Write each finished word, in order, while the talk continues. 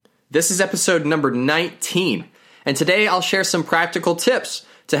This is episode number 19, and today I'll share some practical tips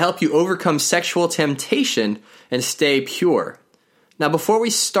to help you overcome sexual temptation and stay pure. Now, before we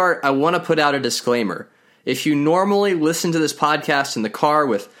start, I want to put out a disclaimer. If you normally listen to this podcast in the car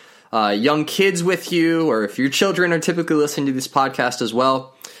with young kids with you, or if your children are typically listening to this podcast as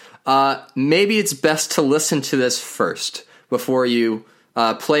well, maybe it's best to listen to this first before you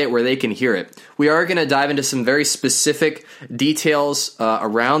play it where they can hear it. We are going to dive into some very specific details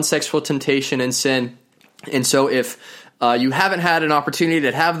around sexual temptation and sin. And so if you haven't had an opportunity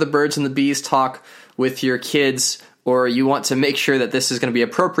to have the birds and the bees talk with your kids, or you want to make sure that this is going to be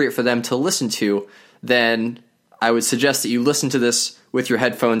appropriate for them to listen to, then I would suggest that you listen to this with your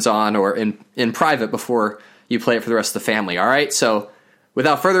headphones on or in private before you play it for the rest of the family. All right? So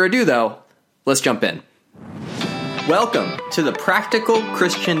without further ado, though, let's jump in. Welcome to the Practical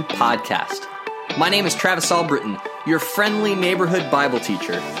Christian Podcast. My name is Travis Albritton, your friendly neighborhood Bible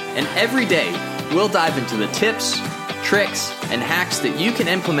teacher, and every day we'll dive into the tips, tricks, and hacks that you can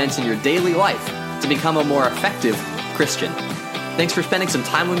implement in your daily life to become a more effective Christian. Thanks for spending some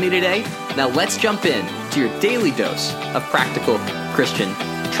time with me today. Now let's jump in to your daily dose of practical Christian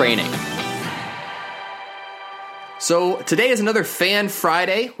training. So today is another Fan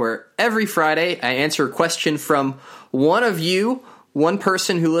Friday, where every Friday I answer a question from one of you, one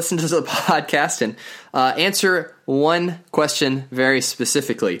person who listens to the podcast, and answer one question very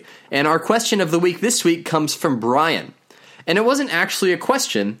specifically. And our question of the week this week comes from Brian. And it wasn't actually a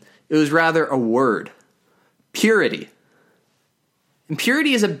question, it was rather a word. Purity. And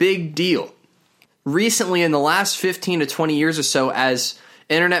purity is a big deal. Recently, in the last 15 to 20 years or so, as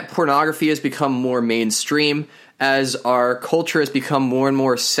internet pornography has become more mainstream, as our culture has become more and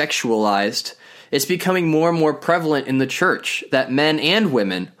more sexualized, it's becoming more and more prevalent in the church that men and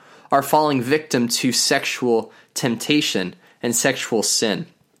women are falling victim to sexual temptation and sexual sin.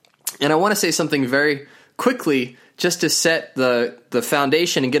 And I want to say something very quickly just to set the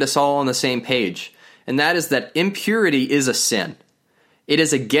foundation and get us all on the same page. And that is that impurity is a sin. It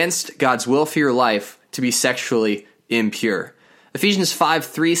is against God's will for your life to be sexually impure. Ephesians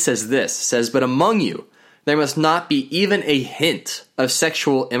 5:3 says, "But among you there must not be even a hint of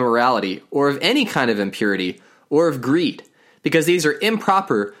sexual immorality or of any kind of impurity or of greed, because these are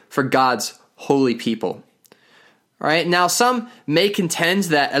improper for God's holy people." All right. Now, some may contend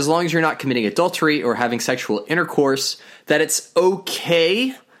that as long as you're not committing adultery or having sexual intercourse, that it's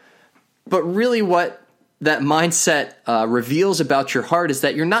okay. But really what that mindset reveals about your heart is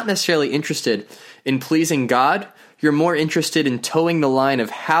that you're not necessarily interested in pleasing God. You're more interested in towing the line of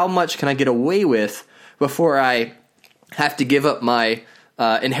how much can I get away with before I have to give up my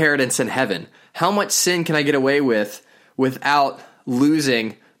inheritance in heaven. How much sin can I get away with without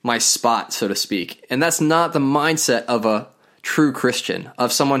losing my spot, so to speak? And that's not the mindset of a true Christian,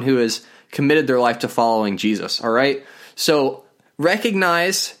 of someone who has committed their life to following Jesus, all right? So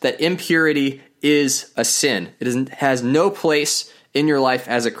recognize that impurity is a sin. It has no place in your life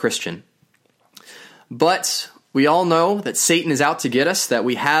as a Christian. But we all know that Satan is out to get us, that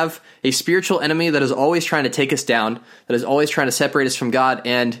we have a spiritual enemy that is always trying to take us down, that is always trying to separate us from God,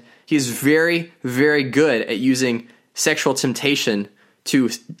 and he's very, very good at using sexual temptation to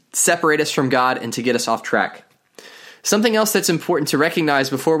separate us from God and to get us off track. Something else that's important to recognize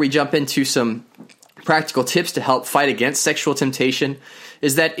before we jump into some practical tips to help fight against sexual temptation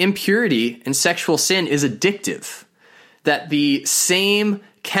is that impurity and sexual sin is addictive, that the same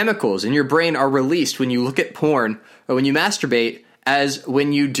chemicals in your brain are released when you look at porn or when you masturbate as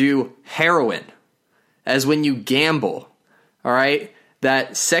when you do heroin, as when you gamble, all right?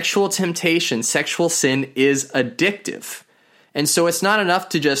 That sexual temptation, sexual sin is addictive. And so it's not enough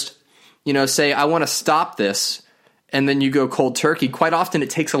to just, say, I want to stop this, and then you go cold turkey. Quite often it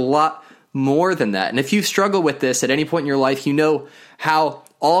takes a lot more than that. And if you struggle with this at any point in your life, you know how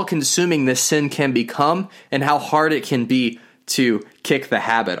all-consuming this sin can become and how hard it can be to kick the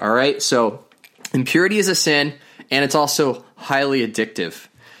habit, all right? So impurity is a sin, and it's also highly addictive.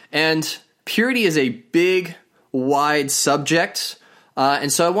 And purity is a big, wide subject,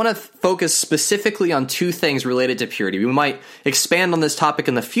 and so I want to focus specifically on two things related to purity. We might expand on this topic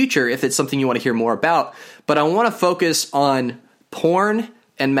in the future if it's something you want to hear more about, but I want to focus on porn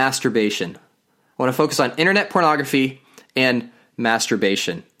and masturbation. I want to focus on internet pornography and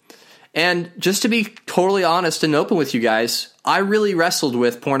masturbation. And just to be totally honest and open with you guys, I really wrestled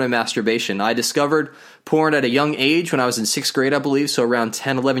with porn and masturbation. I discovered porn at a young age when I was in 6th grade, I believe, so around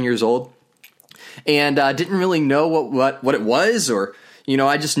 10, 11 years old. And didn't really know what it was, or,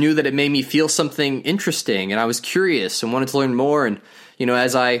 I just knew that it made me feel something interesting, and I was curious and wanted to learn more. And,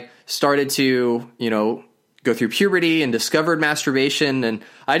 as I started to, go through puberty and discovered masturbation, and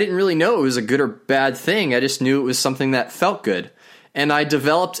I didn't really know it was a good or bad thing. I just knew it was something that felt good. And I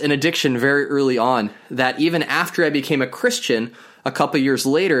developed an addiction very early on that even after I became a Christian a couple years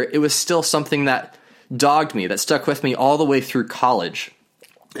later, it was still something that dogged me, that stuck with me all the way through college.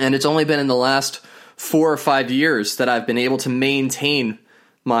 And it's only been in the last 4 or 5 years that I've been able to maintain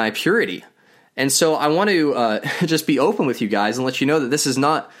my purity. And so I want to just be open with you guys and let you know that this is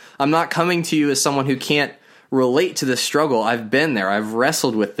not, I'm not coming to you as someone who can't relate to this struggle. I've been there. I've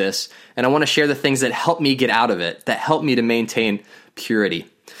wrestled with this, and I want to share the things that help me get out of it, that help me to maintain purity.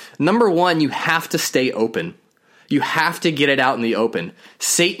 Number one, you have to stay open. You have to get it out in the open.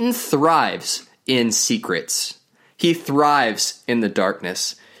 Satan thrives in secrets. He thrives in the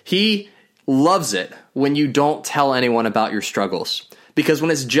darkness. He loves it when you don't tell anyone about your struggles. Because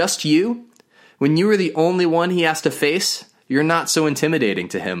when it's just you, when you are the only one he has to face, you're not so intimidating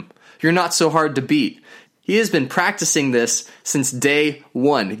to him. You're not so hard to beat. He has been practicing this since day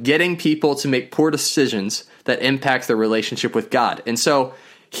one, getting people to make poor decisions that impact their relationship with God. And so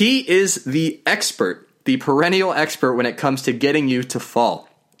he is the expert, the perennial expert when it comes to getting you to fall.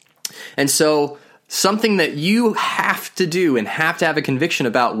 And so something that you have to do and have to have a conviction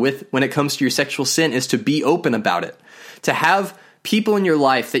about when it comes to your sexual sin is to be open about it. To have people in your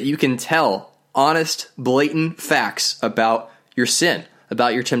life that you can tell honest, blatant facts about your sin,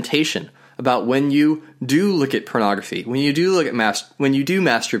 about your temptation, about when you do look at pornography, when you do look at when you do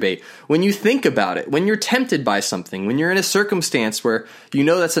masturbate, when you think about it, when you're tempted by something, when you're in a circumstance where you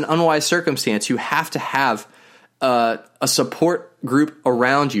know that's an unwise circumstance, you have to have a support group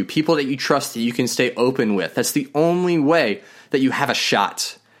around you, people that you trust that you can stay open with. That's the only way that you have a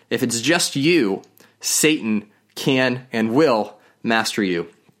shot. If it's just you, Satan can and will master you.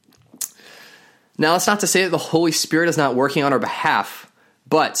 Now, that's not to say that the Holy Spirit is not working on our behalf,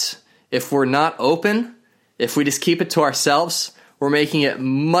 but if we're not open, if we just keep it to ourselves, we're making it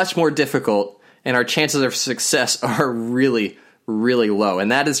much more difficult, and our chances of success are really, really low.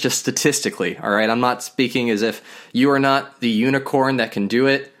 And that is just statistically, all right? I'm not speaking as if you are not the unicorn that can do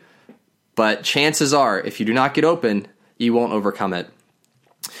it, but chances are, if you do not get open, you won't overcome it.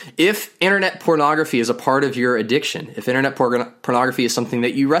 If internet pornography is a part of your addiction, if internet pornography is something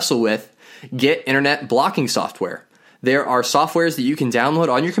that you wrestle with, get internet blocking software. There are softwares that you can download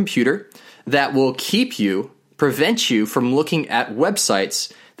on your computer that will prevent you from looking at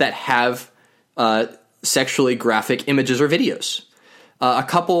websites that have sexually graphic images or videos. A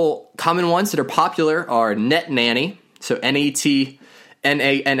couple common ones that are popular are NetNanny, so NETNANNY,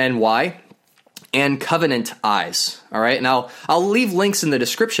 and Covenant Eyes. All right, now I'll leave links in the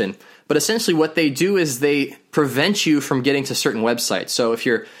description, but essentially what they do is they prevent you from getting to certain websites. So if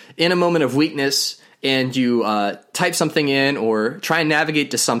you're in a moment of weakness and you type something in or try and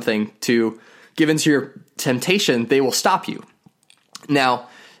navigate to something to give into your temptation, they will stop you. Now,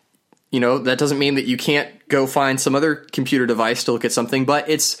 that doesn't mean that you can't go find some other computer device to look at something, but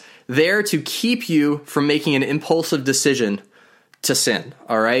it's there to keep you from making an impulsive decision to sin,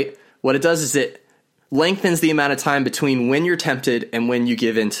 all right? What it does is it lengthens the amount of time between when you're tempted and when you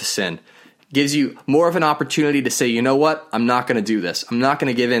give in to sin. It gives you more of an opportunity to say, you know what, I'm not going to do this. I'm not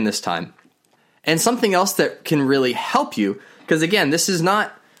going to give in this time. And something else that can really help you, because again, this is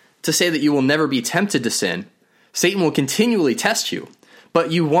not to say that you will never be tempted to sin. Satan will continually test you,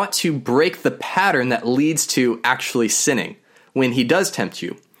 but you want to break the pattern that leads to actually sinning when he does tempt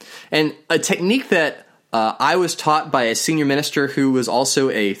you. And a technique that I was taught by a senior minister who was also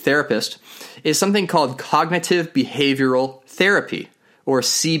a therapist is something called cognitive behavioral therapy, or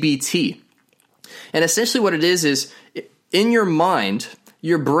CBT. And essentially what it is in your mind,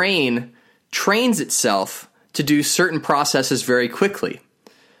 your brain trains itself to do certain processes very quickly,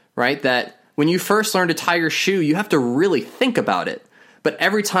 right? That when you first learn to tie your shoe, you have to really think about it. But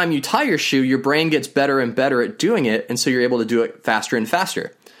every time you tie your shoe, your brain gets better and better at doing it, and so you're able to do it faster and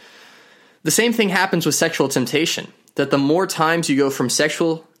faster. The same thing happens with sexual temptation, that the more times you go from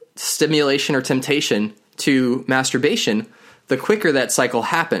sexual stimulation or temptation to masturbation, the quicker that cycle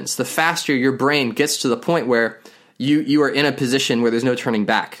happens, the faster your brain gets to the point where you are in a position where there's no turning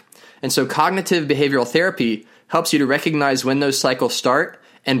back. And so cognitive behavioral therapy helps you to recognize when those cycles start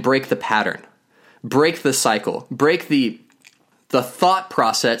and break the pattern, break the cycle, break the thought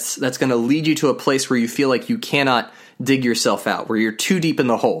process that's going to lead you to a place where you feel like you cannot dig yourself out, where you're too deep in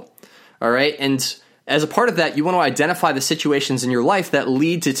the hole. All right. And as a part of that, you want to identify the situations in your life that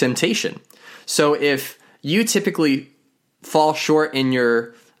lead to temptation. So if you typically fall short in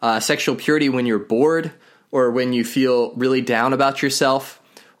your sexual purity when you're bored, or when you feel really down about yourself,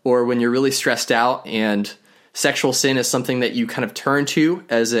 or when you're really stressed out and sexual sin is something that you kind of turn to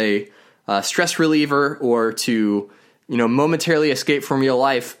as a stress reliever or to, momentarily escape from real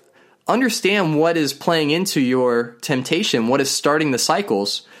life, understand what is playing into your temptation, what is starting the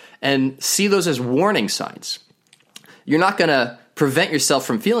cycles, and see those as warning signs. You're not going to prevent yourself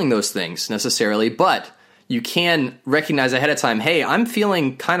from feeling those things necessarily, but you can recognize ahead of time, hey, I'm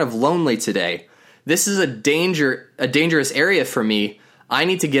feeling kind of lonely today. This is a dangerous area for me. I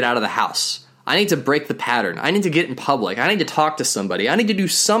need to get out of the house. I need to break the pattern. I need to get in public. I need to talk to somebody. I need to do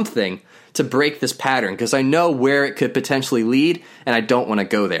something to break this pattern because I know where it could potentially lead and I don't want to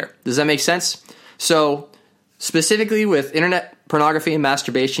go there. Does that make sense? So specifically with internet pornography and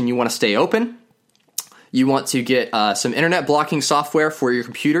masturbation, you want to stay open. You want to get some internet blocking software for your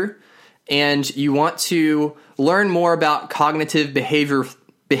computer, and you want to learn more about cognitive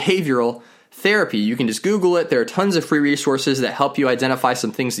behavioral therapy. You can just Google it. There are tons of free resources that help you identify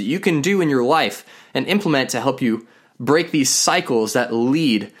some things that you can do in your life and implement to help you break these cycles that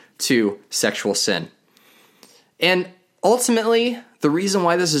lead to sexual sin. And ultimately, the reason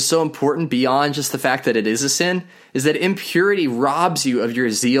why this is so important beyond just the fact that it is a sin is that impurity robs you of your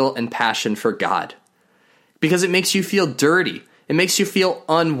zeal and passion for God because it makes you feel dirty. It makes you feel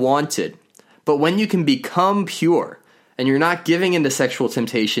unwanted. But when you can become pure and you're not giving into sexual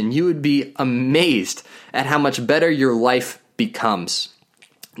temptation, you would be amazed at how much better your life becomes.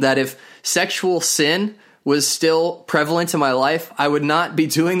 That if sexual sin was still prevalent in my life, I would not be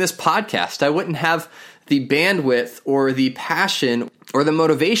doing this podcast. I wouldn't have the bandwidth or the passion or the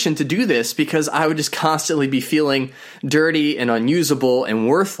motivation to do this because I would just constantly be feeling dirty and unusable and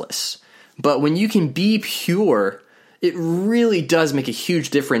worthless. But when you can be pure, it really does make a huge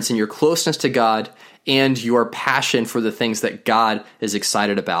difference in your closeness to God and your passion for the things that God is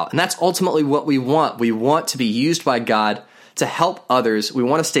excited about. And that's ultimately what we want. We want to be used by God to help others. We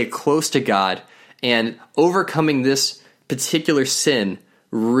want to stay close to God, and overcoming this particular sin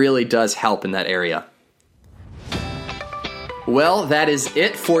really does help in that area. Well, that is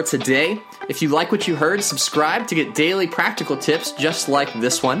it for today. If you like what you heard, subscribe to get daily practical tips just like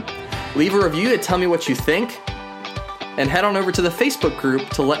this one. Leave a review to tell me what you think. And head on over to the Facebook group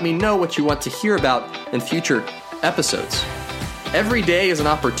to let me know what you want to hear about in future episodes. Every day is an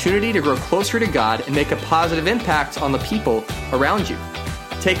opportunity to grow closer to God and make a positive impact on the people around you.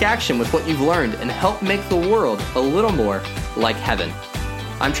 Take action with what you've learned and help make the world a little more like heaven.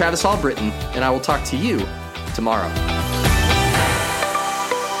 I'm Travis Albritton, and I will talk to you tomorrow.